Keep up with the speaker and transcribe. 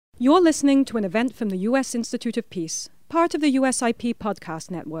You're listening to an event from the U.S. Institute of Peace, part of the USIP podcast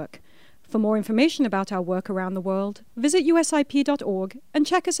network. For more information about our work around the world, visit usip.org and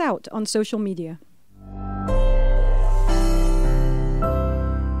check us out on social media.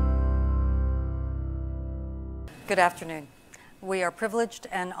 Good afternoon. We are privileged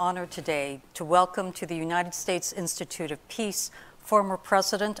and honored today to welcome to the United States Institute of Peace former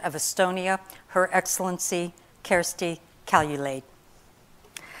President of Estonia, Her Excellency Kersti Kaljulaid.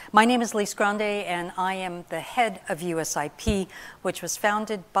 My name is Lise Grande, and I am the head of USIP, which was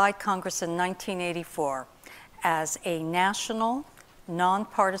founded by Congress in 1984 as a national,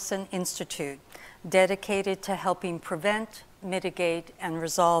 nonpartisan institute dedicated to helping prevent, mitigate, and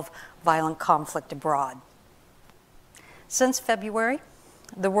resolve violent conflict abroad. Since February,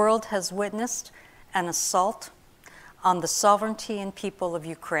 the world has witnessed an assault on the sovereignty and people of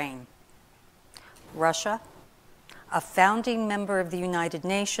Ukraine. Russia, a founding member of the United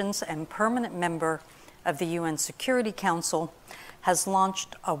Nations and permanent member of the UN Security Council, has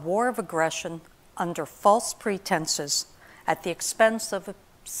launched a war of aggression under false pretenses at the expense of a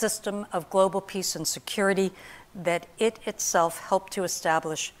system of global peace and security that it itself helped to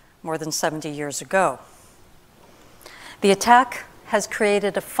establish more than 70 years ago. The attack has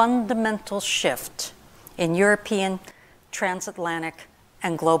created a fundamental shift in European, transatlantic,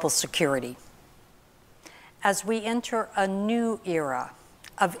 and global security. As we enter a new era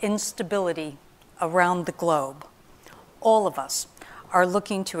of instability around the globe, all of us are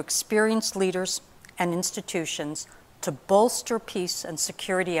looking to experienced leaders and institutions to bolster peace and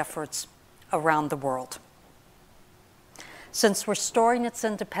security efforts around the world. Since restoring its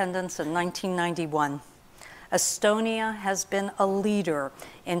independence in 1991, Estonia has been a leader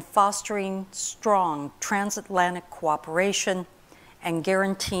in fostering strong transatlantic cooperation and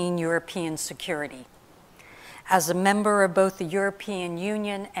guaranteeing European security. As a member of both the European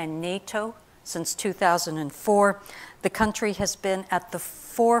Union and NATO since 2004, the country has been at the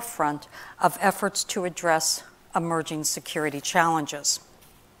forefront of efforts to address emerging security challenges.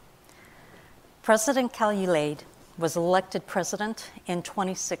 President Kaljulaid was elected president in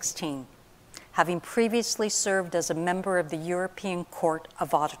 2016, having previously served as a member of the European Court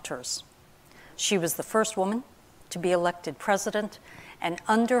of Auditors. She was the first woman to be elected president, and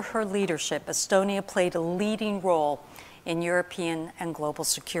under her leadership, Estonia played a leading role in European and global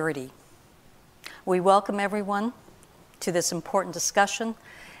security. We welcome everyone to this important discussion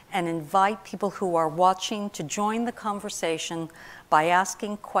and invite people who are watching to join the conversation by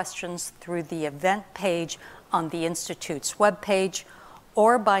asking questions through the event page on the Institute's webpage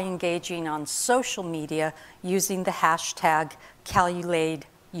or by engaging on social media using the hashtag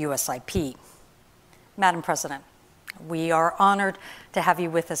KaljulaidUSIP. Madam President, we are honored to have you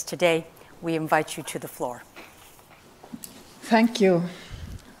with us today. We invite you to the floor. Thank you.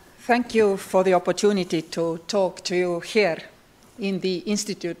 Thank you for the opportunity to talk to you here in the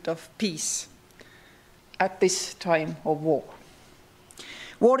Institute of Peace at this time of war.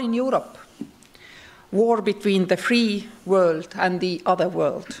 War in Europe, war between the free world and the other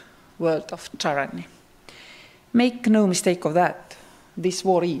world of tyranny. Make no mistake of that, this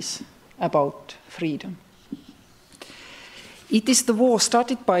war is about freedom. It is the war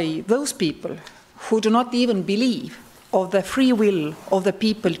started by those people who do not even believe of the free will of the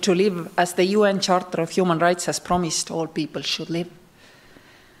people to live as the UN Charter of Human Rights has promised all people should live.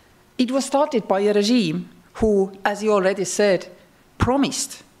 It was started by a regime who, as you already said,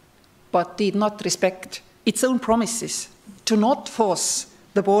 promised but did not respect its own promises to not force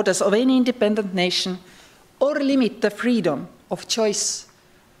the borders of any independent nation or limit the freedom of choice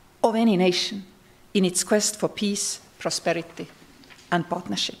of any nation in its quest for peace, prosperity, and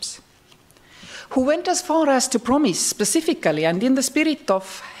partnerships, who went as far as to promise specifically and in the spirit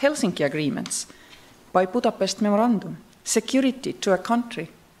of Helsinki agreements by Budapest Memorandum security to a country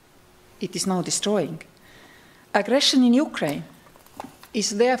it is now destroying. Aggression in Ukraine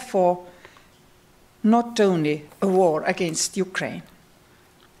is therefore not only a war against Ukraine.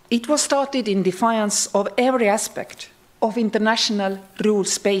 It was started in defiance of every aspect of international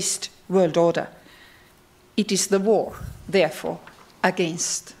rules-based world order. It is the war, therefore,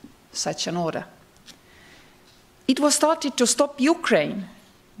 against such an order. It was started to stop Ukraine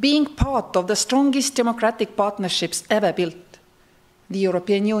being part of the strongest democratic partnerships ever built, the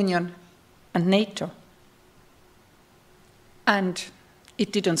European Union and NATO. And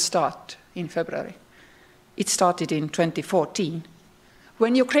it didn't start in February. It started in 2014,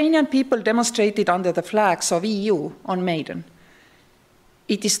 when Ukrainian people demonstrated under the flags of EU on Maidan.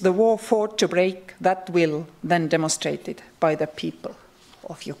 It is the war fought to break that will then demonstrated by the people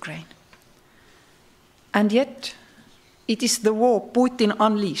of Ukraine. And yet, It is the war Putin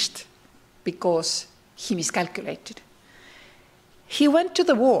unleashed because he miscalculated. He went to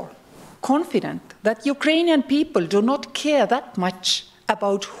the war confident that Ukrainian people do not care that much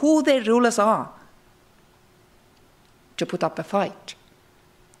about who their rulers are to put up a fight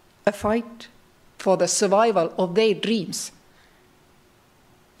for the survival of their dreams.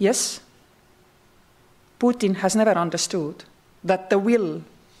 Yes, Putin has never understood that the will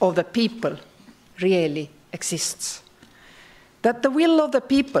of the people really exists. That the will of the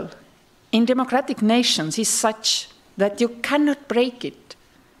people in democratic nations is such that you cannot break it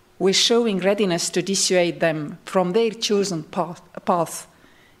with showing readiness to dissuade them from their chosen path,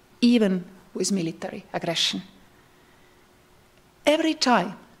 even with military aggression. Every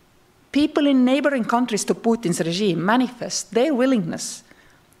time people in neighboring countries to Putin's regime manifest their willingness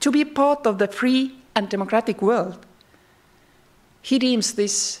to be part of the free and democratic world, he deems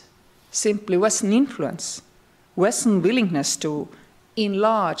this simply Western influence, Western willingness to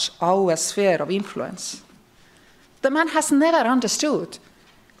enlarge our sphere of influence. The man has never understood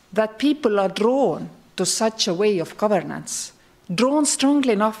that people are drawn to such a way of governance, drawn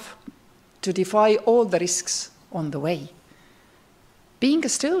strongly enough to defy all the risks on the way. Being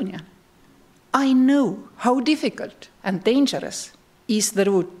Estonian, I know how difficult and dangerous is the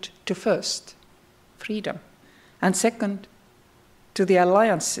route to first, freedom, and second, to the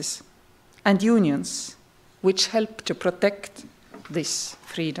alliances and unions which help to protect this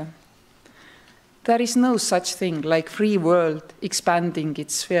freedom. There is no such thing like free world expanding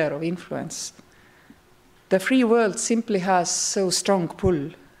its sphere of influence. The free world simply has so strong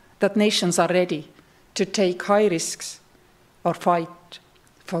pull that nations are ready to take high risks or fight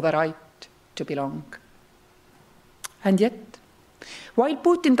for the right to belong. And yet, while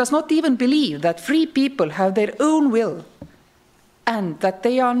Putin does not even believe that free people have their own will and that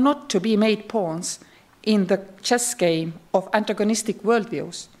they are not to be made pawns in the chess game of antagonistic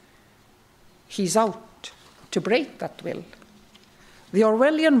worldviews, he is out to break that will. The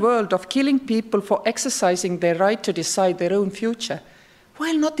Orwellian world of killing people for exercising their right to decide their own future,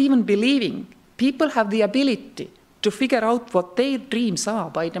 while not even believing people have the ability to figure out what their dreams are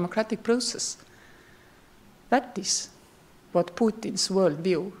by democratic process. That is what Putin's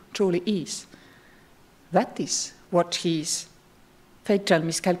worldview truly is. That is what his fatal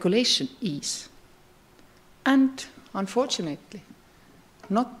miscalculation is. And unfortunately,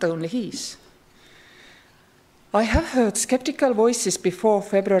 not only his. I have heard skeptical voices before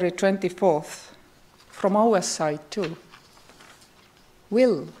February 24th from our side too.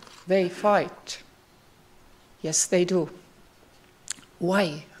 Will they fight? Yes, they do.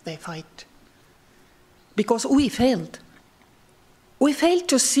 Why they fight? Because we failed. We failed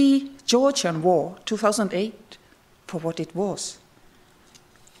to see Georgian War 2008 for what it was.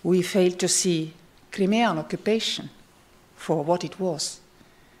 We failed to see Crimean occupation for what it was.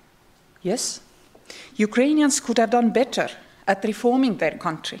 Yes, Ukrainians could have done better at reforming their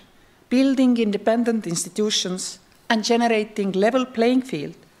country, building independent institutions and generating level playing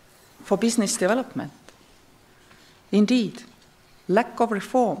field for business development. Indeed, lack of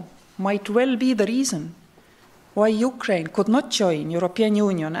reform might well be the reason why Ukraine could not join European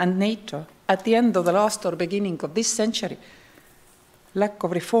Union and NATO at the end of the last or beginning of this century. Lack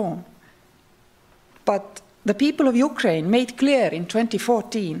of reform. But the people of Ukraine made clear in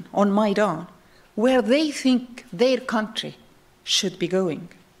 2014 on Maidan where they think their country should be going.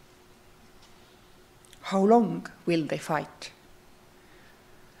 How long will they fight?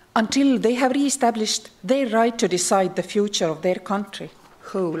 Until they have re-established their right to decide the future of their country,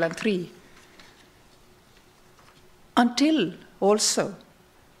 whole and free. Until also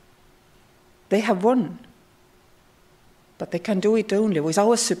they have won. But they can do it only with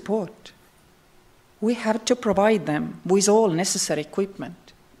our support. We have to provide them with all necessary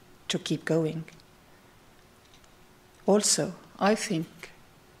equipment to keep going. Also, I think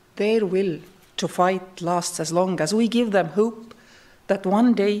their will to fight lasts as long as we give them hope that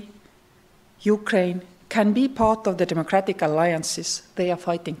one day Ukraine can be part of the democratic alliances they are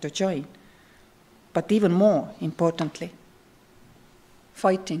fighting to join. But even more importantly,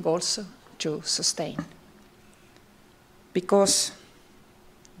 fighting also to sustain. Because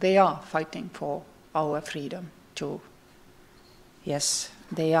they are fighting for our freedom too. Yes,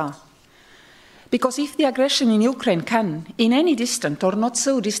 they are. Because if the aggression in Ukraine can, in any distant or not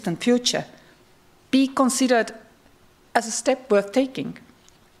so distant future, be considered as a step worth taking,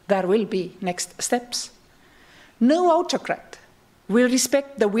 there will be next steps. No autocrat will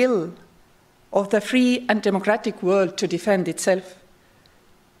respect the will of the free and democratic world to defend itself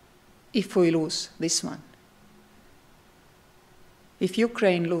if we lose this one. If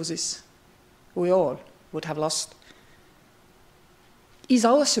Ukraine loses, we all would have lost. Is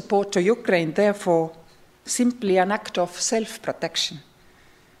our support to Ukraine, therefore, simply an act of self-protection?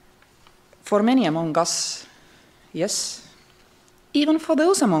 For many among us, yes. Even for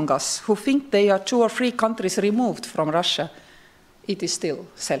those among us who think they are 2 or 3 countries removed from Russia, it is still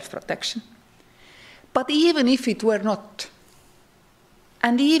self-protection. But even if it were not,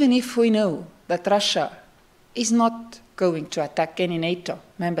 and even if we know that Russia is not going to attack any NATO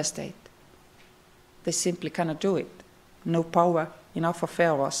member state, they simply cannot do it. No power enough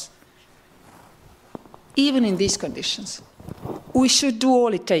affair of us. Even in these conditions, we should do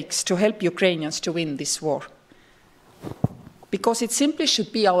all it takes to help Ukrainians to win this war. Because it simply should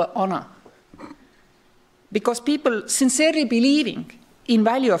be our honor. Because people sincerely believing in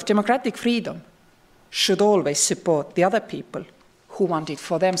value of democratic freedom should always support the other people who want it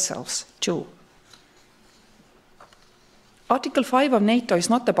for themselves too. Article 5 of NATO is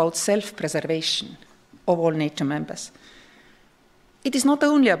not about self-preservation of all NATO members. It is not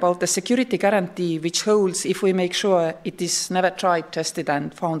only about the security guarantee which holds if we make sure it is never tried, tested,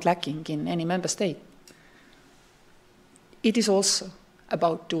 and found lacking in any member state. It is also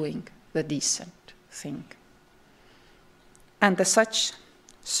about doing the decent thing. And as such,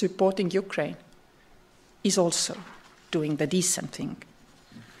 supporting Ukraine is also doing the decent thing.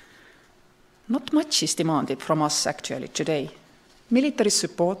 Not much is demanded from us actually today. Military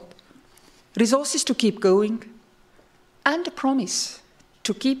support, resources to keep going, and a promise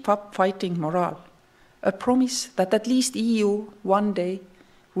to keep up fighting morale. A promise that at least EU one day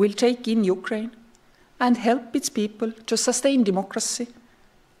will take in Ukraine and help its people to sustain democracy,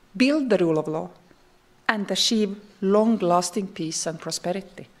 build the rule of law, and achieve long-lasting peace and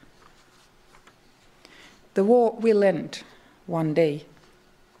prosperity. The war will end one day.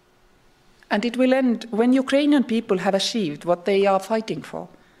 And it will end when Ukrainian people have achieved what they are fighting for,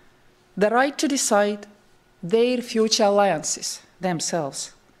 the right to decide their future alliances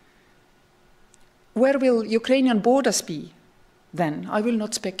themselves. Where will Ukrainian borders be then? I will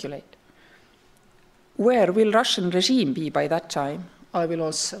not speculate. Where will Russian regime be by that time? I will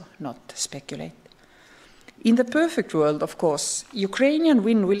also not speculate. In the perfect world, of course, Ukrainian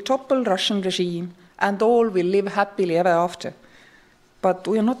win will topple Russian regime and all will live happily ever after. But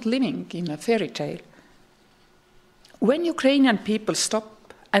we are not living in a fairy tale. When Ukrainian people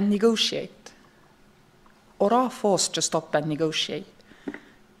stop and negotiate, or are forced to stop and negotiate,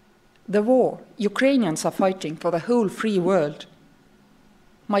 the war Ukrainians are fighting for the whole free world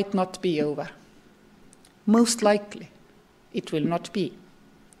might not be over. Most likely, it will not be.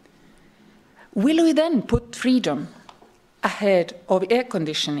 Will we then put freedom ahead of air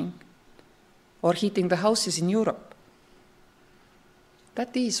conditioning or heating the houses in Europe?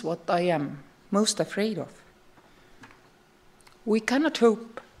 That is what I am most afraid of. We cannot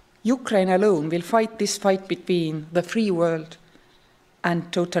hope Ukraine alone will fight this fight between the free world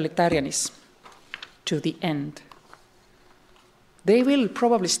and totalitarianism to the end. They will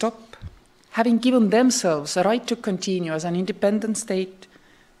probably stop, having given themselves a right to continue as an independent state,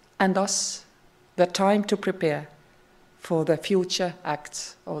 and us the time to prepare for the future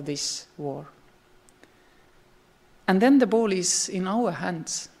acts of this war. And then the ball is in our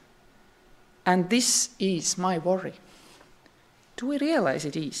hands. And this is my worry. Do we realize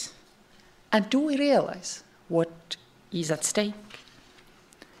it is? And do we realize what is at stake?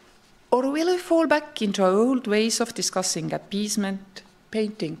 Or will we fall back into our old ways of discussing appeasement,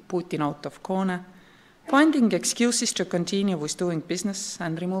 painting Putin out of corner, finding excuses to continue with doing business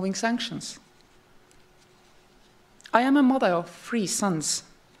and removing sanctions? I am a mother of 3 sons,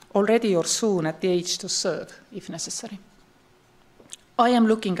 already or soon at the age to serve, if necessary. I am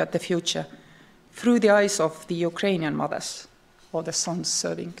looking at the future through the eyes of the Ukrainian mothers or the sons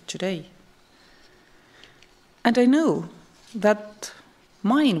serving today. And I know that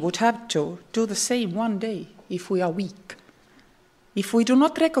mine would have to do the same one day if we are weak, if we do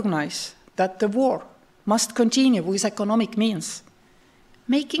not recognize that the war must continue with economic means,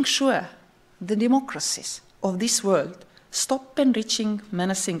 making sure the democracies of this world stop enriching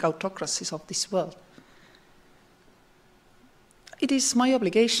menacing autocracies of this world. It is my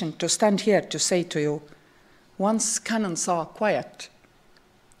obligation to stand here to say to you, once cannons are quiet,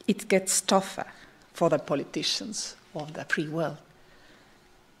 it gets tougher for the politicians of the free world.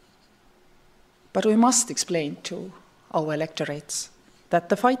 But we must explain to our electorates that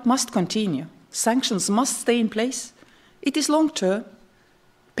the fight must continue. Sanctions must stay in place. It is long-term,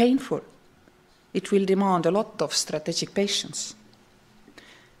 painful. It will demand a lot of strategic patience.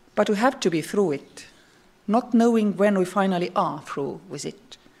 But we have to be through it, not knowing when we finally are through with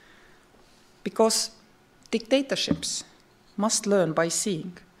it. Because dictatorships must learn by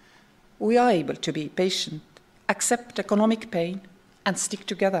seeing. We are able to be patient, accept economic pain, and stick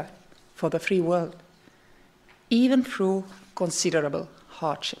together for the free world, even through considerable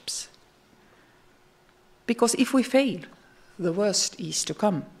hardships. Because if we fail, the worst is to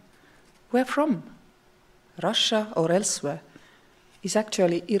come. Where from? Russia or elsewhere is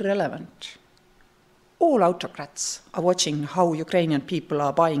actually irrelevant. All autocrats are watching how Ukrainian people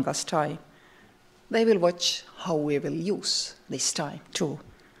are buying us time. They will watch how we will use this time too.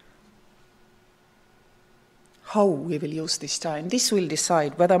 How we will use this time. This will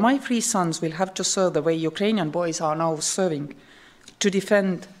decide whether my three sons will have to serve the way Ukrainian boys are now serving to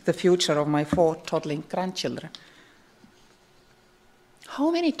defend the future of my 4 toddling grandchildren. How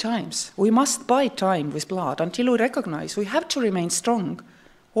many times we must buy time with blood until we recognize we have to remain strong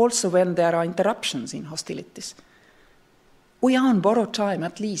also when there are interruptions in hostilities. We are on borrowed time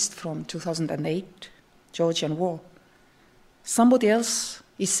at least from 2008, Georgian war. Somebody else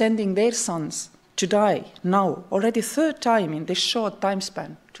is sending their sons to die now, already 3rd time in this short time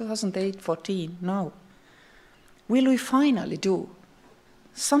span, 2008-14, now. Will we finally do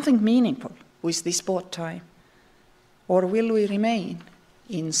something meaningful with this bought time? Or will we remain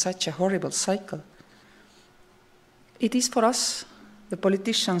in such a horrible cycle? It is for us, the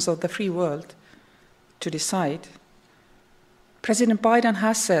politicians of the free world, to decide. President Biden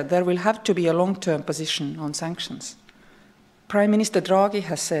has said there will have to be a long-term position on sanctions. Prime Minister Draghi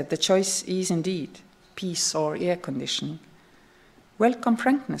has said the choice is indeed peace or air conditioning. Welcome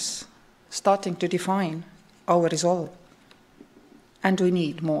frankness, starting to define our resolve. And we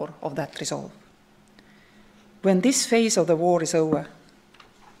need more of that resolve. When this phase of the war is over,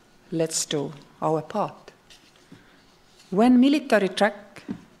 let's do our part. When military track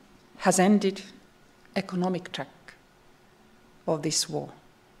has ended, economic track of this war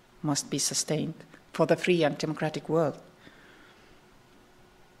must be sustained for the free and democratic world.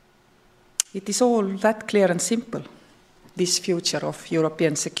 It is all that clear and simple, this future of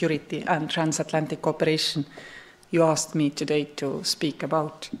European security and transatlantic cooperation you asked me today to speak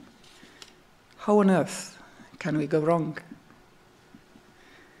about. How on earth can we go wrong?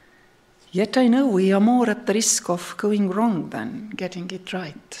 Yet I know we are more at the risk of going wrong than getting it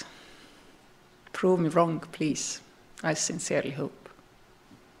right. Prove me wrong, please. I sincerely hope.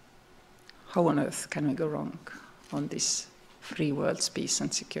 How on earth can we go wrong on this free world's peace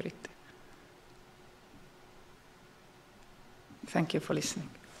and security? Thank you for listening.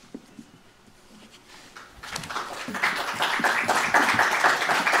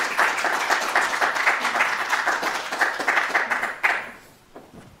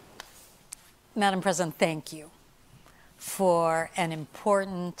 Madam President, thank you for an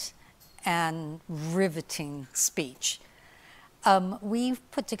important and riveting speech. We've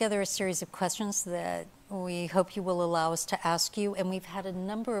put together a series of questions that we hope you will allow us to ask you, and we've had a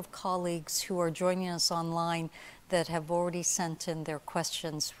number of colleagues who are joining us online that have already sent in their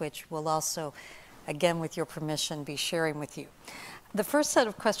questions, which we'll also, again, with your permission, be sharing with you. The first set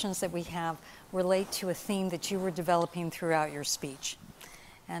of questions that we have relate to a theme that you were developing throughout your speech.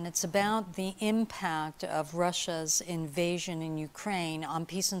 And it's about the impact of Russia's invasion in Ukraine on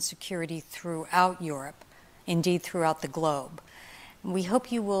peace and security throughout Europe, indeed throughout the globe. We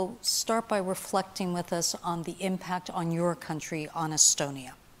hope you will start by reflecting with us on the impact on your country, on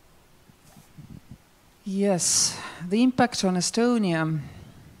Estonia. Yes, the impact on Estonia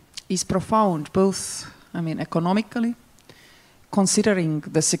is profound, both, economically, considering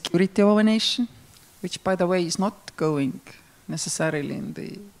the security of our nation, which, by the way, is not going necessarily in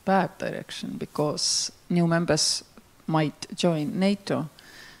the bad direction, because new members might join NATO.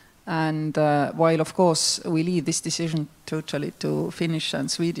 And while, of course, we leave this decision totally to Finnish and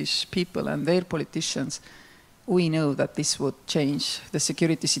Swedish people and their politicians, we know that this would change the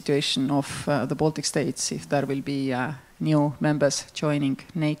security situation of the Baltic states if there will be new members joining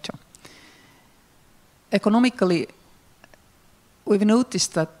NATO. Economically, we've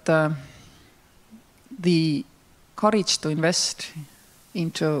noticed that the courage to invest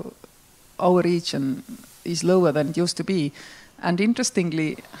into our region is lower than it used to be. And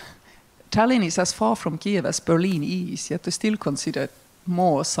interestingly, Tallinn is as far from Kiev as Berlin is, yet we still consider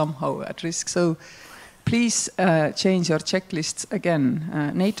more somehow at risk. So please change your checklists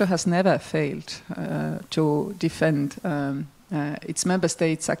again. NATO has never failed to defend its member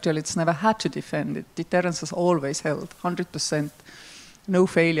states. Actually, it's never had to defend it. Deterrence has always held 100%. No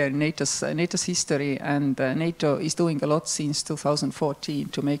failure in NATO's history, and NATO is doing a lot since 2014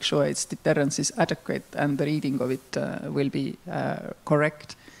 to make sure its deterrence is adequate and the reading of it will be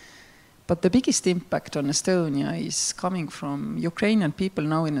correct. But the biggest impact on Estonia is coming from Ukrainian people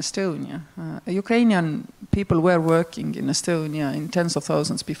now in Estonia. Ukrainian people were working in Estonia in tens of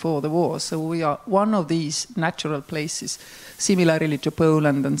thousands before the war, so we are one of these natural places, similarly to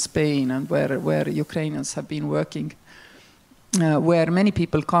Poland and Spain, and where Ukrainians have been working, where many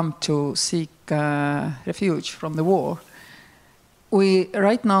people come to seek refuge from the war. We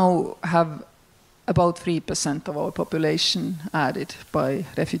right now have about 3% of our population added by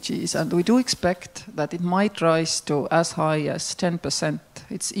refugees, and we do expect that it might rise to as high as 10%.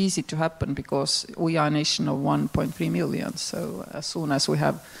 It's easy to happen because we are a nation of 1.3 million, so as soon as we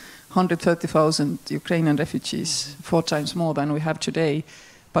have 130,000 Ukrainian refugees, 4 times more than we have today,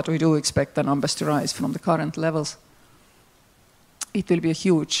 but we do expect the numbers to rise from the current levels. It will be a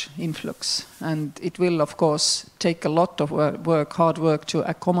huge influx, and it will, of course, take a lot of work, hard work, to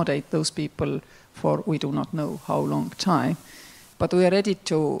accommodate those people for we do not know how long time. But we are ready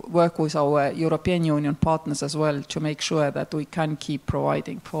to work with our European Union partners as well to make sure that we can keep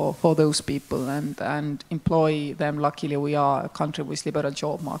providing for those people and employ them. Luckily, we are a country with liberal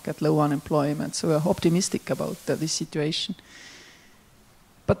job market, low unemployment, so we are optimistic about this situation.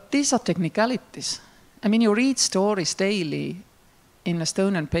 But these are technicalities. I mean, you read stories daily in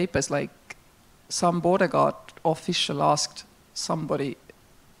Estonian papers, like some border guard official asked somebody,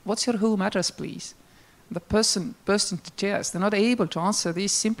 "What's your home address, please?" The person burst into tears. They're not able to answer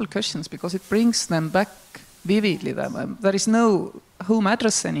these simple questions because it brings them back vividly. There is no home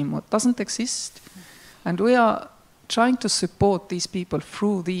address anymore. It doesn't exist. And we are trying to support these people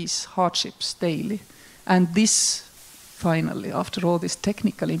through these hardships daily. And this, finally, after all these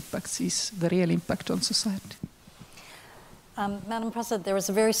technical impacts, is the real impact on society. Madam President, there was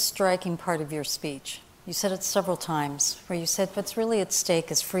a very striking part of your speech. You said it several times, where you said what's really at stake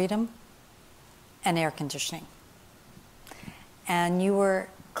is freedom and air conditioning. And you were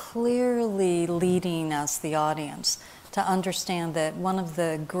clearly leading us, the audience, to understand that one of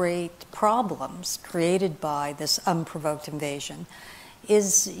the great problems created by this unprovoked invasion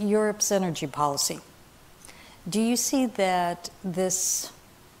is Europe's energy policy. Do you see that this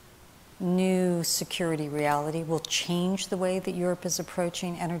new security reality will change the way that Europe is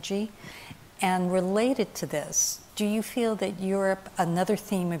approaching energy? And related to this, do you feel that Europe, another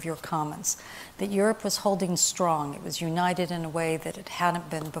theme of your comments, that Europe was holding strong, it was united in a way that it hadn't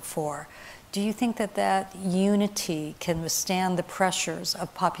been before? Do you think that that unity can withstand the pressures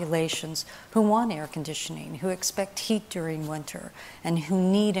of populations who want air conditioning, who expect heat during winter, and who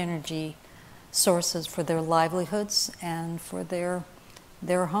need energy sources for their livelihoods and for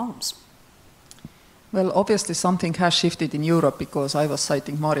their homes? Well, obviously something has shifted in Europe because I was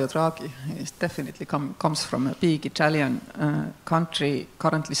citing Mario Draghi. He definitely comes from a big Italian country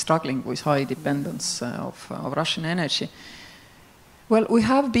currently struggling with high dependence of Russian energy. Well, we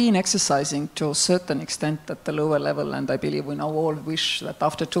have been exercising to a certain extent at the lower level, and I believe we now all wish that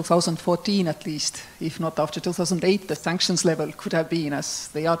after 2014 at least, if not after 2008, the sanctions level could have been as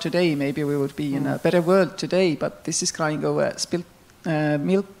they are today. Maybe we would be in a better world today, but this is crying over spilt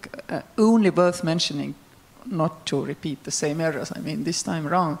milk, only worth mentioning, not to repeat the same errors, I mean, this time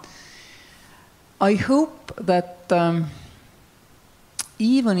around. I hope that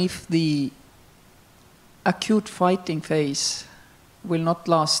even if the acute fighting phase will not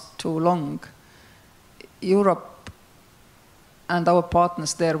last too long, Europe and our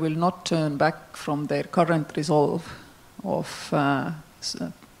partners there will not turn back from their current resolve of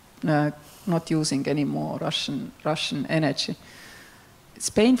not using any more Russian energy. It's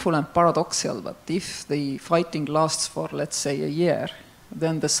painful and paradoxical, but if the fighting lasts for, let's say, a year,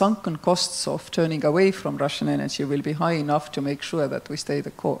 then the sunken costs of turning away from Russian energy will be high enough to make sure that we stay the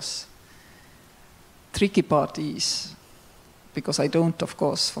course. Tricky part is, because I don't, of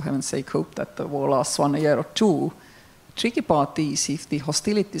course, for heaven's sake, hope that the war lasts 1 year or 2, tricky part is if the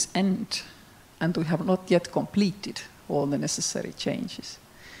hostilities end and we have not yet completed all the necessary changes.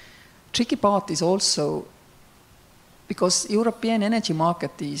 Tricky part is also because European energy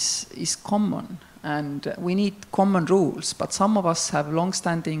market is common and we need common rules, but some of us have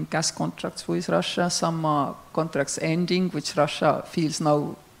long-standing gas contracts with Russia, some are contracts ending, which Russia feels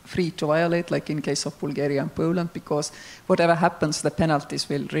now free to violate, like in case of Bulgaria and Poland, because whatever happens, the penalties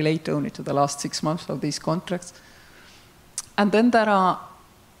will relate only to the last 6 months of these contracts. And then there are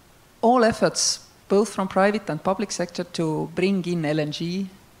all efforts, both from private and public sector, to bring in LNG.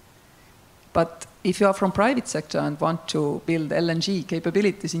 But if you are from private sector and want to build LNG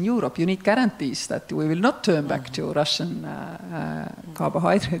capabilities in Europe, you need guarantees that we will not turn back to Russian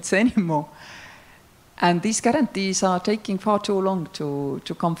carbohydrates anymore. And these guarantees are taking far too long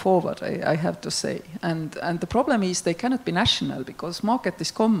to come forward, I have to say. And the problem is they cannot be national because market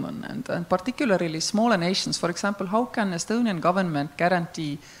is common. And particularly smaller nations, for example, how can Estonian government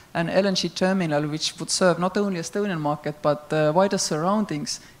guarantee an LNG terminal which would serve not only Estonian market but the wider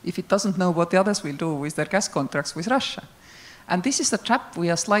surroundings if it doesn't know what the others will do with their gas contracts with Russia? And this is the trap we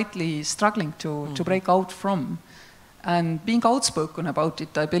are slightly struggling to break out from. And being outspoken about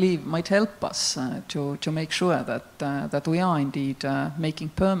it, I believe, might help us to make sure that we are indeed making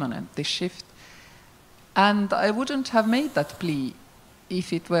permanent this shift. And I wouldn't have made that plea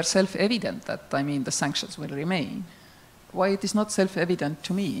if it were self-evident that, the sanctions will remain. Why it is not self-evident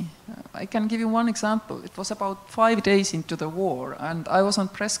to me? I can give you one example. It was about 5 days into the war, and I was on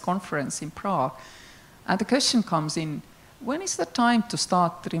press conference in Prague. And the question comes in, when is the time to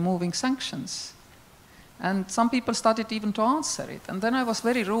start removing sanctions? And some people started even to answer it. And then I was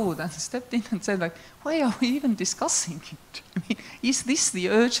very rude and stepped in and said, like, why are we even discussing it? Is this the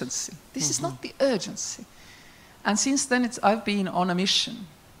urgency? This is not the urgency. And since then, I've been on a mission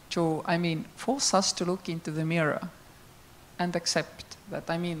to, force us to look into the mirror and accept that,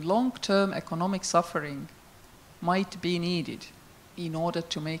 long-term economic suffering might be needed in order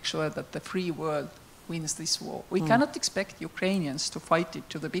to make sure that the free world wins this war. We cannot expect Ukrainians to fight it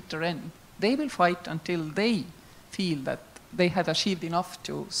to the bitter end. They will fight until they feel that they have achieved enough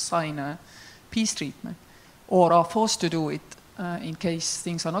to sign a peace treaty or are forced to do it in case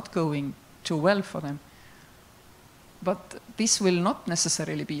things are not going too well for them. But this will not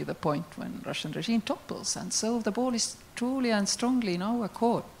necessarily be the point when Russian regime topples. And so the ball is truly and strongly in our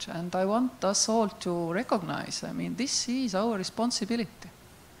court. And I want us all to recognize, this is our responsibility.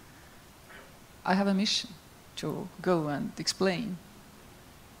 I have a mission to go and explain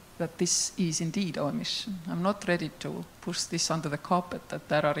that this is indeed our mission. I'm not ready to push this under the carpet, that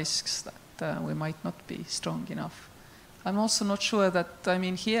there are risks that we might not be strong enough. I'm also not sure that,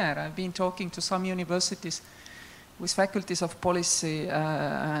 here I've been talking to some universities with faculties of policy,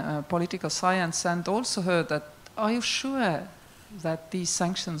 political science, and also heard that, are you sure that these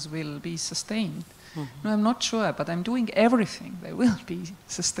sanctions will be sustained? No, I'm not sure, but I'm doing everything they will be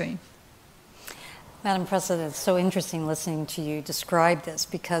sustained. Madam President, it's so interesting listening to you describe this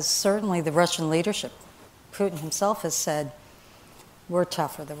because certainly the Russian leadership, Putin himself has said, we're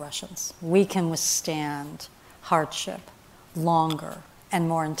tougher, the Russians. We can withstand hardship longer and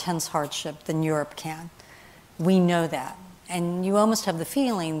more intense hardship than Europe can. We know that. And you almost have the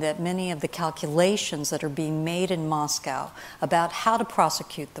feeling that many of the calculations that are being made in Moscow about how to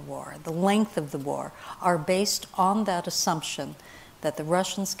prosecute the war, the length of the war, are based on that assumption that the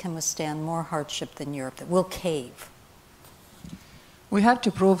Russians can withstand more hardship than Europe, that will cave. We have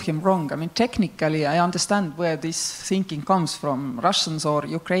to prove him wrong. Technically, I understand where this thinking comes from. Russians or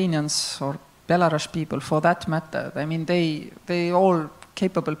Ukrainians or Belarus people, for that matter. They all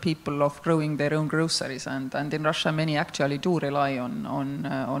capable people of growing their own groceries, and in Russia, many actually do rely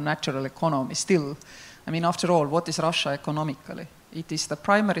on natural economy still. After all, what is Russia economically? It is the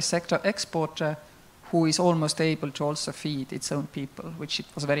primary sector exporter who is almost able to also feed its own people, which it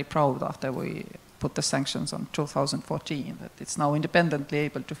was very proud after we put the sanctions on 2014, that it's now independently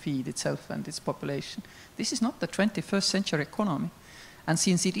able to feed itself and its population. This is not the 21st century economy. And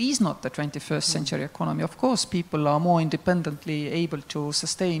since it is not the 21st century economy, of course, people are more independently able to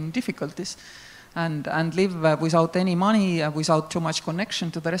sustain difficulties and live without any money, without too much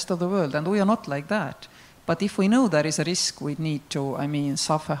connection to the rest of the world. And we are not like that. But if we know there is a risk, we need to,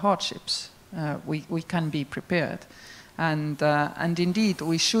 suffer hardships. We can be prepared. And indeed,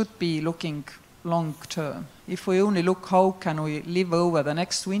 we should be looking long term. If we only look how can we live over the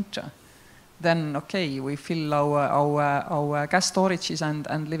next winter, then okay, we fill our gas storages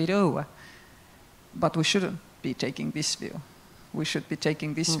and live it over. But we shouldn't be taking this view. We should be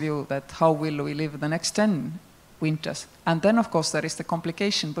taking this view that how will we live the next 10 winters. And then, of course, there is the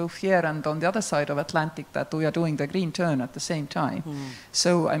complication both here and on the other side of Atlantic that we are doing the green turn at the same time.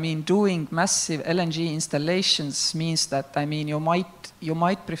 So, doing massive LNG installations means that, you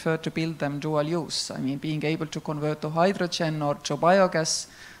might prefer to build them dual use. Being able to convert to hydrogen or to biogas.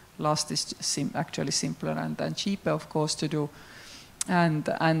 Last is actually simpler and cheaper, of course, to do. And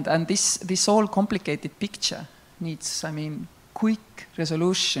this all complicated picture needs, quick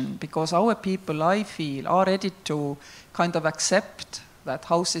resolution, because our people, I feel, are ready to kind of accept that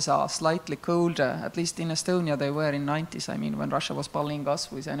houses are slightly colder. At least in Estonia they were in 90s, when Russia was bullying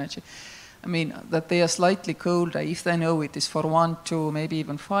us with energy. I mean, that they are slightly colder if they know it is for 1, 2, maybe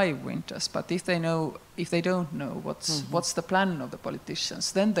even 5 winters. But if they don't know what's the plan of the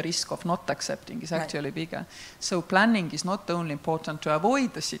politicians, then the risk of not accepting is actually bigger. So planning is not only important to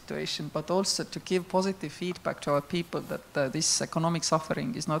avoid the situation, but also to give positive feedback to our people that this economic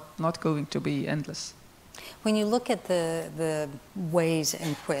suffering is not going to be endless. When you look at the ways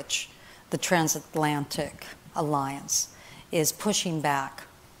in which the transatlantic alliance is pushing back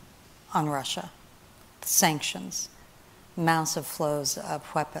on Russia, sanctions, massive flows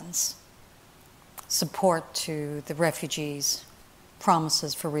of weapons, support to the refugees,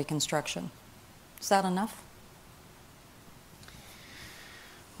 promises for reconstruction. Is that enough?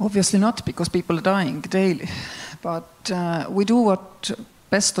 Obviously not, because people are dying daily. But we do what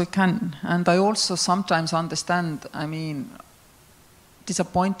best we can. And I also sometimes understand, I mean,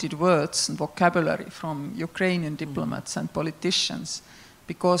 disappointed words and vocabulary from Ukrainian diplomats and politicians,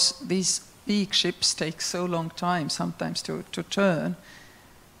 because these big ships take so long time sometimes to turn.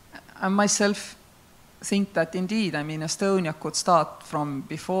 I myself think that indeed, I mean, Estonia could start from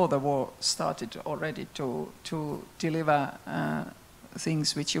before the war started already to deliver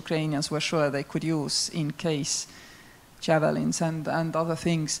things which Ukrainians were sure they could use in case, javelins and other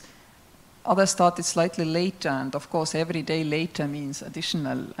things. Others started slightly later, and of course every day later means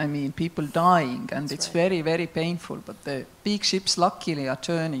additional, I mean, people dying, and that's it's very, very painful. But the big ships luckily are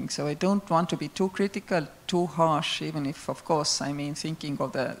turning, so I don't want to be too critical, too harsh, even if, of course, I mean, thinking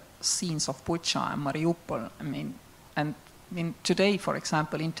of the scenes of Bucha and Mariupol, I mean, today, for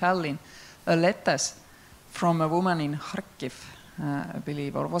example, in Tallinn, letters from a woman in Kharkiv, I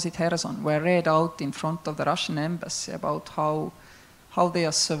believe, or was it Kherson, were read out in front of the Russian embassy about how they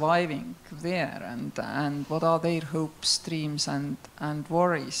are surviving there and what are their hopes, dreams and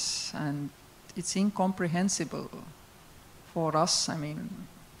worries. And it's incomprehensible for us, I mean,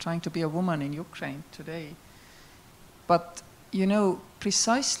 trying to be a woman in Ukraine today. But, you know,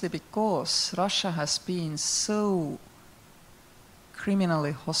 precisely because Russia has been so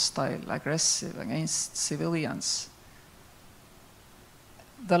criminally hostile, aggressive against civilians,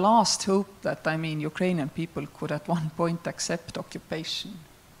 the last hope that, I mean, Ukrainian people could at one point accept occupation,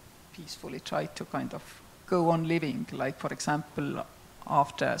 peacefully try to kind of go on living, like, for example,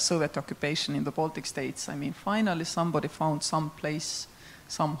 after Soviet occupation in the Baltic states. I mean, finally somebody found some place,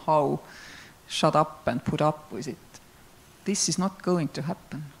 somehow shut up and put up with it. This is not going to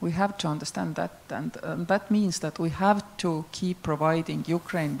happen. We have to understand that, and that means that we have to keep providing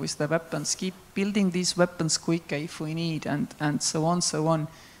Ukraine with the weapons, keep building these weapons quicker if we need, and so on,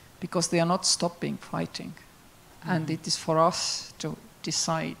 because they are not stopping fighting. Mm-hmm. And it is for us to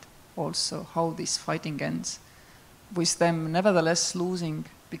decide also how this fighting ends, with them nevertheless losing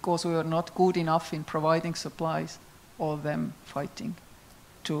because we are not good enough in providing supplies, or them fighting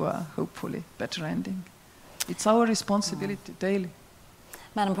to a hopefully better ending. It's our responsibility daily.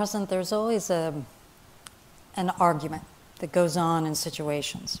 Madam President, there's always an argument that goes on in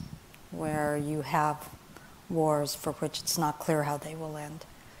situations where you have wars for which it's not clear how they will end.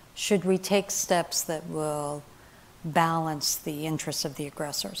 Should we take steps that will balance the interests of the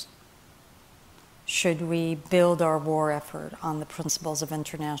aggressors? Should we build our war effort on the principles of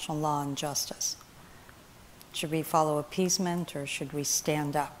international law and justice? Should we follow appeasement, or should we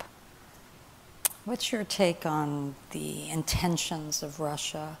stand up? What's your take on the intentions of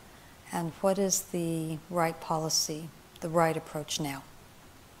Russia, and what is the right policy, the right approach now?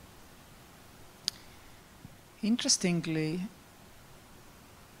 Interestingly,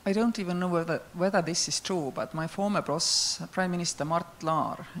 I don't even know whether this is true, but my former boss, Prime Minister Mart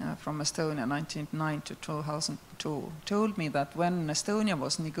Laar from Estonia 1909 to 2002, told me that when Estonia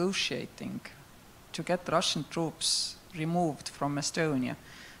was negotiating to get Russian troops removed from Estonia,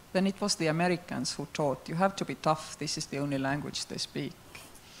 then it was the Americans who taught, you have to be tough, this is the only language they speak.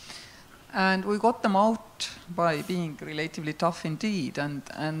 And we got them out by being relatively tough indeed, and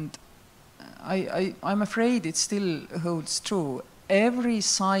I'm afraid it still holds true. Every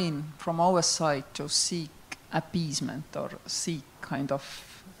sign from our side to seek appeasement or seek kind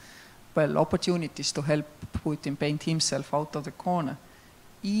of, well, opportunities to help Putin paint himself out of the corner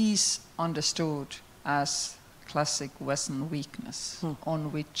is understood as classic Western weakness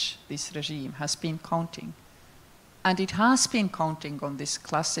on which this regime has been counting. And it has been counting on this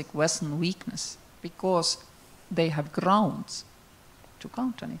classic Western weakness because they have grounds to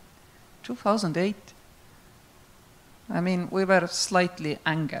count on it. 2008, I mean, we were slightly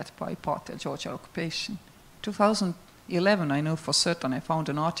angered by part of Georgia occupation. 2011, I know for certain, I found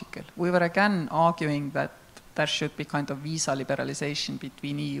an article. We were again arguing that there should be kind of visa liberalization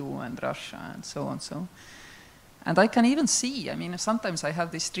between EU and Russia and so on. And I can even see, I mean, sometimes I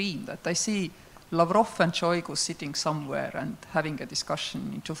have this dream that I see Lavrov and Shoigu sitting somewhere and having a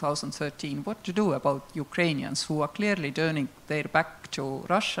discussion in 2013 what to do about Ukrainians who are clearly turning their back to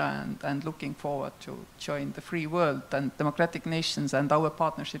Russia and looking forward to join the free world and democratic nations and our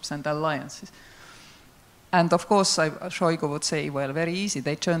partnerships and alliances. And of course, Shoigu would say, well, very easy.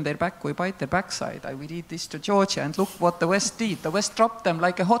 They turn their back, we bite their backside. We did this to Georgia, and look what the West did. The West dropped them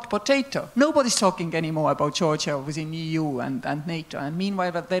like a hot potato. Nobody's talking anymore about Georgia within EU and NATO. And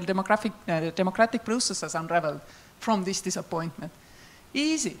meanwhile, their democratic processes unraveled from this disappointment.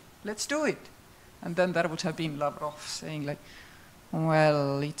 Easy, let's do it. And then there would have been Lavrov saying like,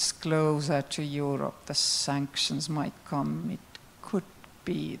 well, it's closer to Europe. The sanctions might come. It could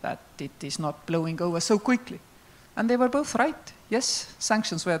be that it is not blowing over so quickly. And they were both right. Yes,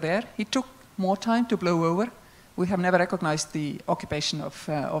 sanctions were there. It took more time to blow over. We have never recognized the occupation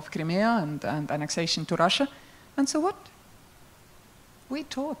of Crimea and annexation to Russia. And so what? We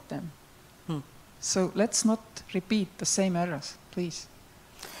taught them. So let's not repeat the same errors, please.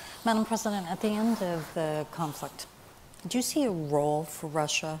 Madam President, at the end of the conflict, do you see a role for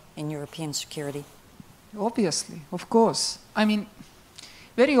Russia in European security? Obviously, of course. I mean,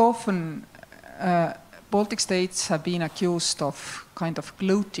 very often, Baltic states have been accused of kind of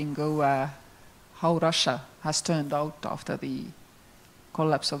gloating over how Russia has turned out after the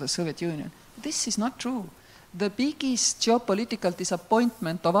collapse of the Soviet Union. This is not true. The biggest geopolitical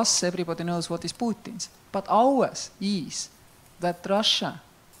disappointment of us, everybody knows what is Putin's, but ours is that Russia,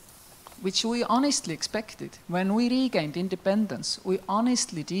 which we honestly expected, when we regained independence, we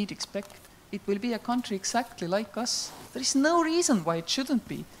honestly did expect it will be a country exactly like us. There is no reason why it shouldn't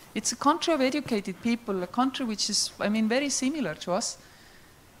be. It's a country of educated people, a country which is, I mean, very similar to us.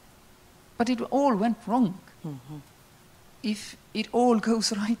 But it all went wrong. Mm-hmm. If it all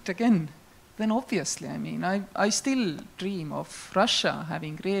goes right again, then obviously, I mean, I still dream of Russia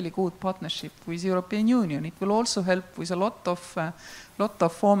having really good partnership with European Union. It will also help with a lot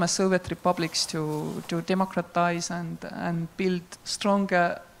of former Soviet republics to democratize and build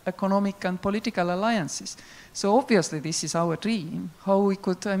stronger economic and political alliances. So obviously this is our dream. How we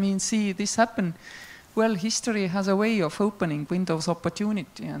could, I mean, see this happen? Well, history has a way of opening windows of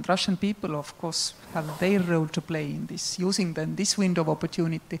opportunity, and Russian people, of course, have their role to play in this, using then this window of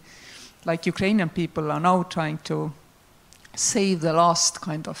opportunity. Like Ukrainian people are now trying to save the last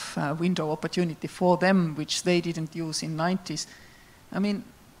kind of window of opportunity for them, which they didn't use in 90s. I mean,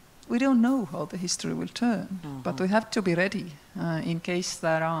 we don't know how the history will turn, but we have to be ready in case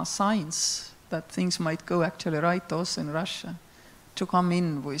there are signs that things might go actually right also in Russia, to come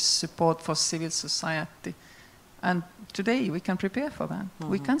in with support for civil society. And today we can prepare for that.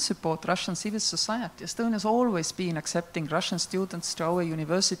 We can support Russian civil society. Estonia has always been accepting Russian students to our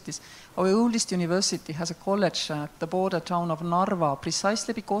universities. Our oldest university has a college at the border town of Narva,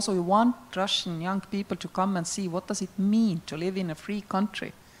 precisely because we want Russian young people to come and see what does it mean to live in a free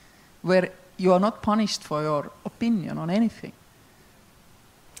country where you are not punished for your opinion on anything.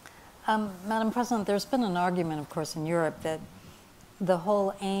 Madam President, there's been an argument, of course, in Europe that the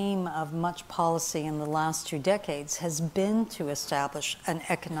whole aim of much policy in the last 2 decades has been to establish an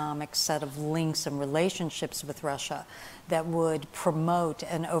economic set of links and relationships with Russia that would promote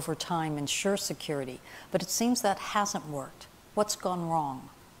and over time ensure security. But it seems that hasn't worked. What's gone wrong?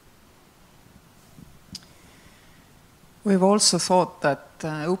 We've also thought that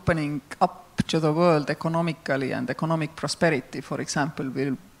opening up to the world economically and economic prosperity, for example,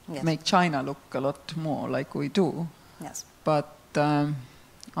 will make China look a lot more like we do. Yes. But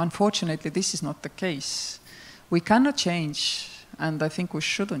unfortunately, this is not the case. We cannot change, and I think we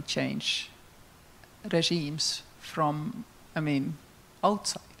shouldn't change, regimes from,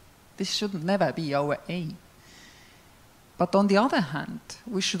 outside. This should never be our aim. But on the other hand,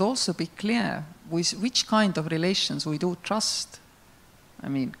 we should also be clear with which kind of relations we do trust.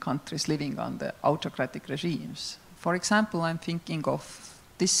 Countries living under autocratic regimes. For example, I'm thinking of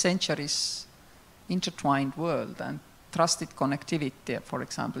this century's intertwined world, and trusted connectivity, for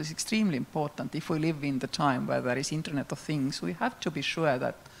example, is extremely important. If we live in the time where there is Internet of Things, we have to be sure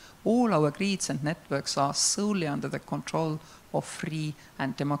that all our grids and networks are solely under the control of free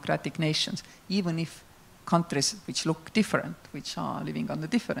and democratic nations, even if countries which look different, which are living under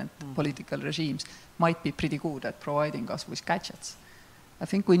different political regimes, might be pretty good at providing us with gadgets. I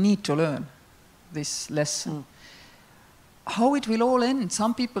think we need to learn this lesson. How it will all end,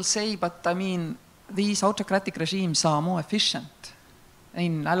 some people say, but these autocratic regimes are more efficient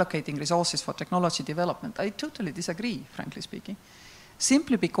in allocating resources for technology development. I totally disagree, frankly speaking.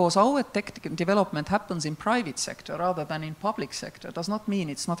 Simply because our technical development happens in private sector rather than in public sector does not mean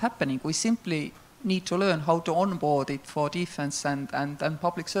it's not happening. We simply need to learn how to onboard it for defense and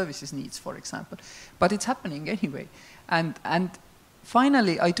public services needs, for example. But it's happening anyway. And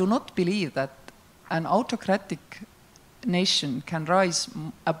finally, I do not believe that an autocratic nation can rise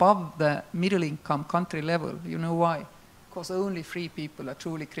above the middle-income country level. You know why? Because only free people are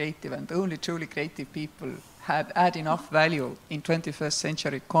truly creative, and only truly creative people add enough value in 21st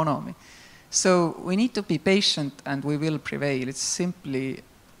century economy. So we need to be patient, and we will prevail. It's simply,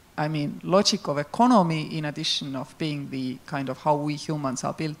 I mean, logic of economy in addition of being the kind of how we humans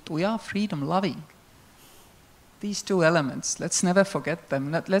are built. We are freedom-loving. These two elements, let's never forget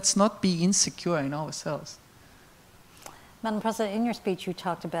them. Let's not be insecure in ourselves. Madam President, in your speech you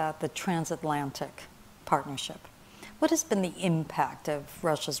talked about the transatlantic partnership. What has been the impact of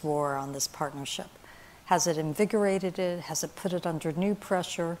Russia's war on this partnership? Has it invigorated it? Has it put it under new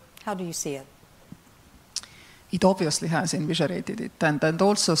pressure? How do you see it? It obviously has invigorated it, and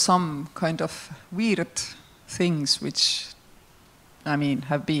also some kind of weird things which, I mean,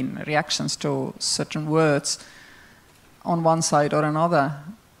 have been reactions to certain words on one side or another.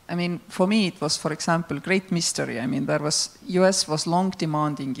 I mean, for me, it was, for example, great mystery. I mean, US was long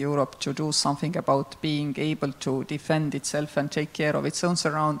demanding Europe to do something about being able to defend itself and take care of its own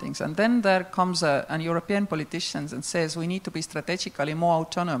surroundings. And then there comes an European politician and says we need to be strategically more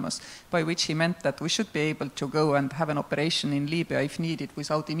autonomous, by which he meant that we should be able to go and have an operation in Libya if needed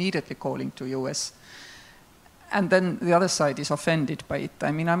without immediately calling to US. And then the other side is offended by it.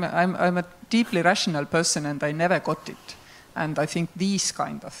 I mean, I'm a deeply rational person, and I never got it. And I think these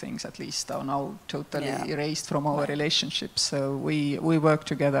kind of things, at least, are now totally erased from our relationship. So we work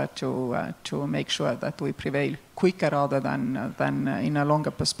together to make sure that we prevail quicker rather than in a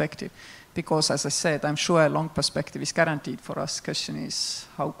longer perspective. Because, as I said, I'm sure a long perspective is guaranteed for us. Question is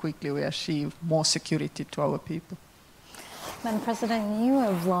how quickly we achieve more security to our people. Madam President, you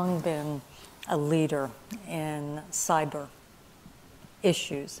have long been a leader in cyber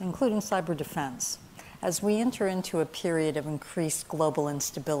issues, including cyber defense. As we enter into a period of increased global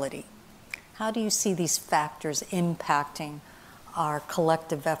instability, how do you see these factors impacting our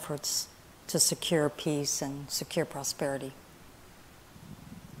collective efforts to secure peace and secure prosperity?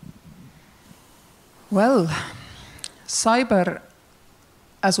 Well, cyber,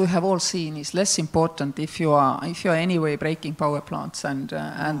 as we have all seen, is less important if you are anyway breaking power plants and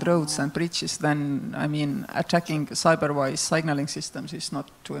roads and bridges. Then, I mean, attacking cyber-wise signaling systems is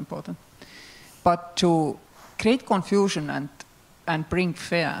not too important. But to create confusion and bring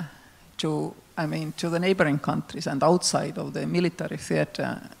fear to the neighboring countries and outside of the military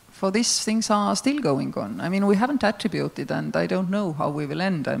theater, for these things are still going on. I mean, we haven't attributed, and I don't know how we will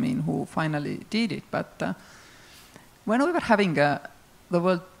end, I mean, who finally did it. But when we were having the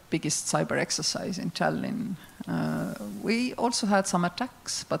world's biggest cyber exercise in Tallinn, we also had some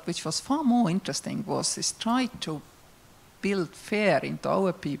attacks, but which was far more interesting was this try to build fear into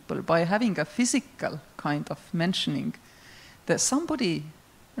our people by having a physical kind of mentioning that somebody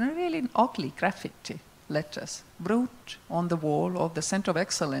in a really ugly graffiti letters wrote on the wall of the Center of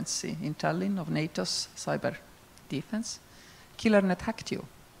Excellency in Tallinn of NATO's cyber defense, KillerNet hacked you.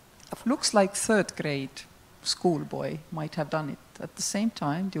 Looks like third grade schoolboy might have done it at the same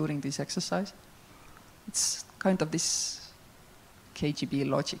time during this exercise. It's kind of this KGB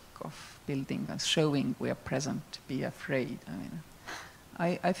logic of building and showing we are present, be afraid. I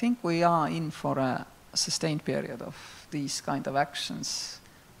mean, I think we are in for a sustained period of these kind of actions,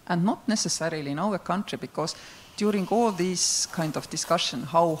 and not necessarily in our country, because during all these kind of discussion,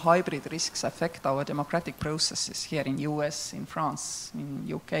 how hybrid risks affect our democratic processes here in US, in France, in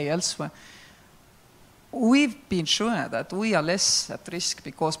UK, elsewhere, we've been sure that we are less at risk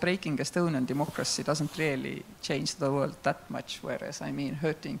because breaking Estonian democracy doesn't really change the world that much, whereas, I mean,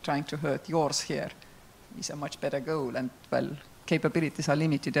 trying to hurt yours here is a much better goal, and, well, capabilities are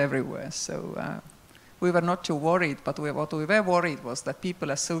limited everywhere. So we were not too worried, but what we were worried was that people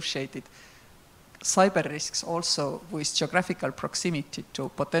associated cyber risks also with geographical proximity to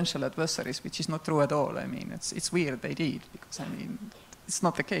potential adversaries, which is not true at all. I mean, it's weird they did, because, I mean, it's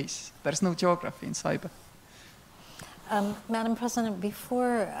not the case. There's no geography in cyber. Madam President,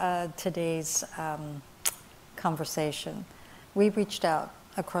 before today's conversation, we reached out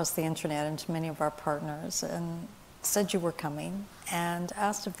across the internet and to many of our partners and said you were coming and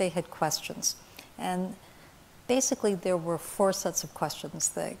asked if they had questions. And basically there were 4 sets of questions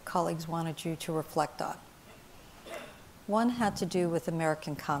that colleagues wanted you to reflect on. One had to do with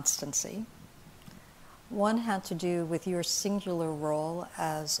American constancy. One had to do with your singular role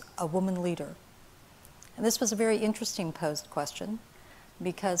as a woman leader. And this was a very interesting posed question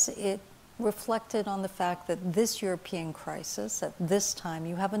because it reflected on the fact that this European crisis, at this time,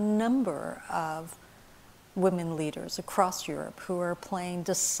 you have a number of women leaders across Europe who are playing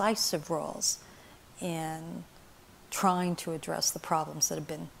decisive roles in trying to address the problems that have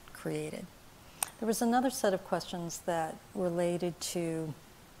been created. There was another set of questions that related to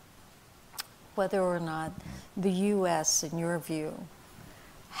whether or not the U.S., in your view,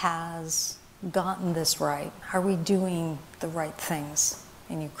 has gotten this right. Are we doing the right things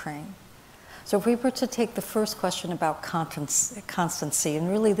in Ukraine? So if we were to take the first question about constancy, and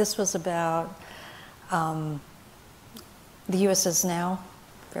really this was about the U.S. is now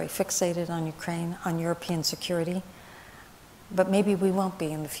very fixated on Ukraine, on European security, but maybe we won't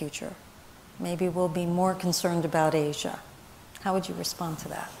be in the future. Maybe we'll be more concerned about Asia. How would you respond to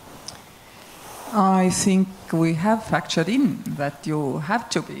that? I think we have factored in that you have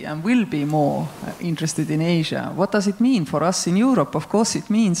to be and will be more interested in Asia. What does it mean for us in Europe? Of course, it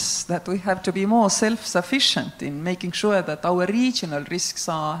means that we have to be more self-sufficient in making sure that our regional risks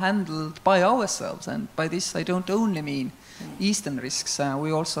are handled by ourselves. And by this, I don't only mean Eastern risks.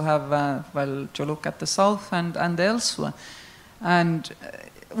 We also have, to look at the South and elsewhere. And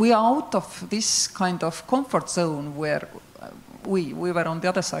we are out of this kind of comfort zone where we were on the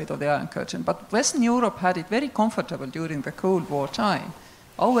other side of the Iron Curtain. But Western Europe had it very comfortable during the Cold War time.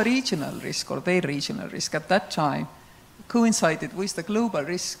 Our regional risk, or their regional risk at that time, coincided with the global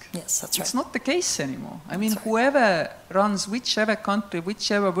risk. Yes, that's right. It's not the case anymore. I mean, whoever runs whichever country,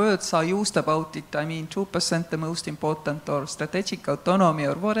 whichever words are used about it, 2% the most important, or strategic autonomy,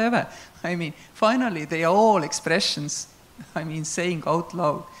 or whatever. Finally, they are all expressions, saying out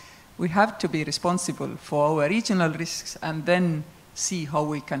loud, we have to be responsible for our regional risks and then see how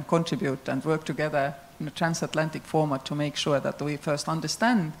we can contribute and work together in a transatlantic format to make sure that we first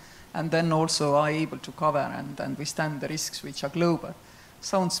understand and then also are able to cover and withstand the risks which are global.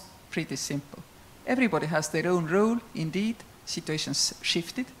 Sounds pretty simple. Everybody has their own role, indeed. Situations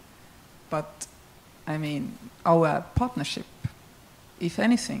shifted. But, our partnership, if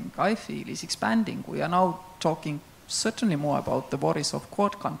anything, I feel, is expanding. We are now talking certainly more about the worries of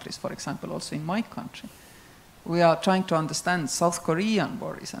Quad countries, for example, also in my country. We are trying to understand South Korean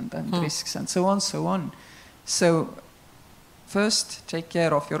worries and risks and so on, so on. So first, take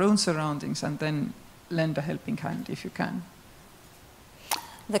care of your own surroundings and then lend a helping hand if you can.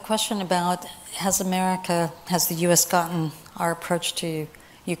 The question about has the U.S. gotten our approach to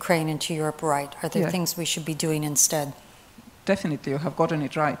Ukraine and to Europe right? Are there things we should be doing instead? Definitely, you have gotten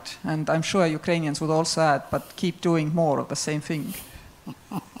it right. And I'm sure Ukrainians would also add, but keep doing more of the same thing.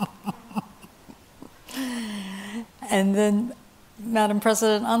 And then, Madam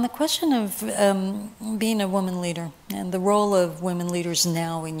President, on the question of being a woman leader and the role of women leaders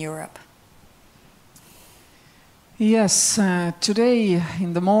now in Europe. Yes, today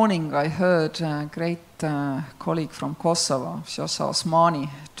in the morning I heard a great colleague from Kosovo, Vjosa Osmani,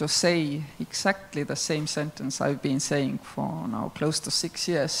 to say exactly the same sentence I've been saying for now close to 6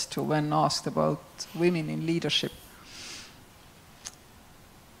 years to when asked about women in leadership.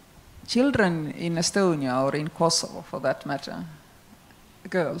 Children in Estonia or in Kosovo, for that matter,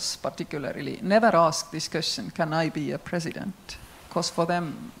 girls particularly, never ask this question, can I be a president? Because for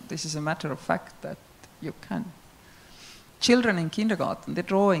them, this is a matter of fact that you can. Children in kindergarten, they're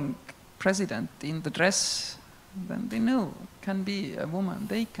drawing president in the dress, then they know can be a woman,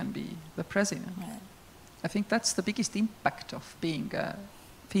 they can be the president. Right. I think that's the biggest impact of being a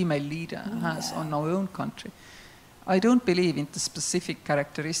female leader has on our own country. I don't believe in the specific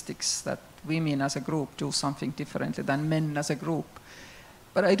characteristics that women as a group do something differently than men as a group.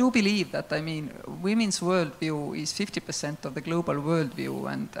 But I do believe that, women's worldview is 50% of the global worldview,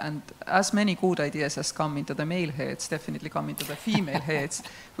 and as many good ideas as come into the male heads, definitely come into the female heads,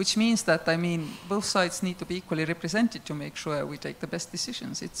 which means that, both sides need to be equally represented to make sure we take the best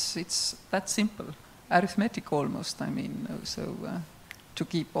decisions. It's that simple, arithmetic almost, to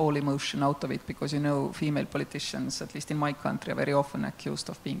keep all emotion out of it, because, female politicians, at least in my country, are very often accused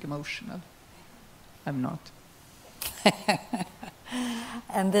of being emotional. I'm not.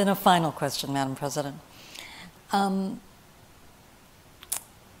 And then a final question, Madam President.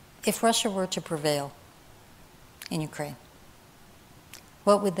 If Russia were to prevail in Ukraine,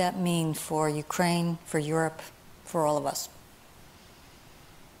 what would that mean for Ukraine, for Europe, for all of us?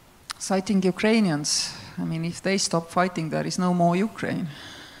 Citing Ukrainians, if they stop fighting, there is no more Ukraine.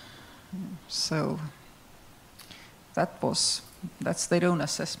 So that's their own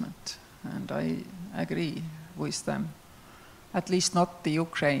assessment, and I agree with them. At least not the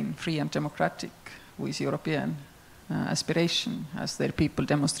Ukraine free and democratic with European aspiration, as their people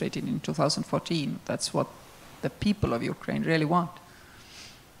demonstrated in 2014. That's what the people of Ukraine really want.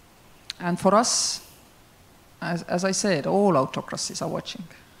 And for us, as I said, all autocracies are watching.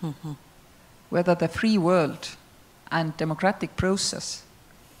 Mm-hmm. Whether the free world and democratic process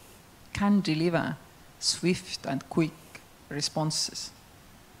can deliver swift and quick responses.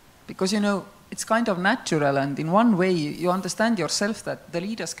 Because, it's kind of natural, and in one way you understand yourself that the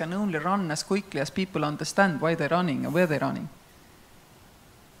leaders can only run as quickly as people understand why they're running and where they're running.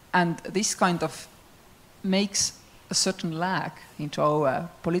 And this kind of makes a certain lag into our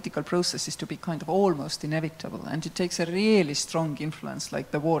political processes to be kind of almost inevitable. And it takes a really strong influence,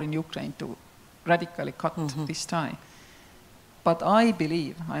 like the war in Ukraine, to radically cut this tie. But I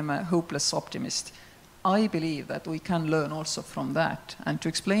believe, I'm a hopeless optimist, I believe that we can learn also from that, and to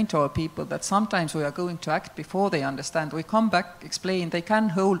explain to our people that sometimes we are going to act before they understand. We come back, explain, they can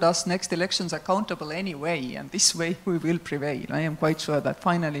hold us next elections accountable anyway, and this way we will prevail. I am quite sure that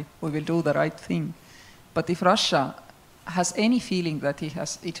finally we will do the right thing. But if Russia has any feeling that it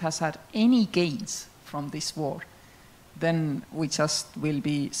has had any gains from this war, then we just will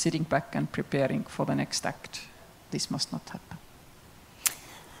be sitting back and preparing for the next act. This must not happen.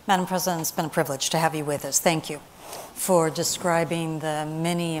 Madam President, it's been a privilege to have you with us. Thank you for describing the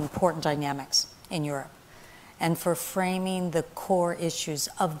many important dynamics in Europe and for framing the core issues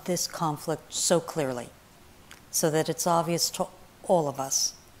of this conflict so clearly so that it's obvious to all of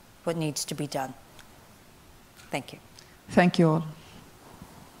us what needs to be done. Thank you. Thank you all.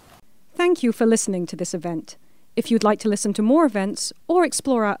 Thank you for listening to this event. If you'd like to listen to more events or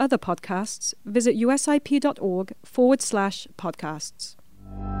explore our other podcasts, visit usip.org/podcasts.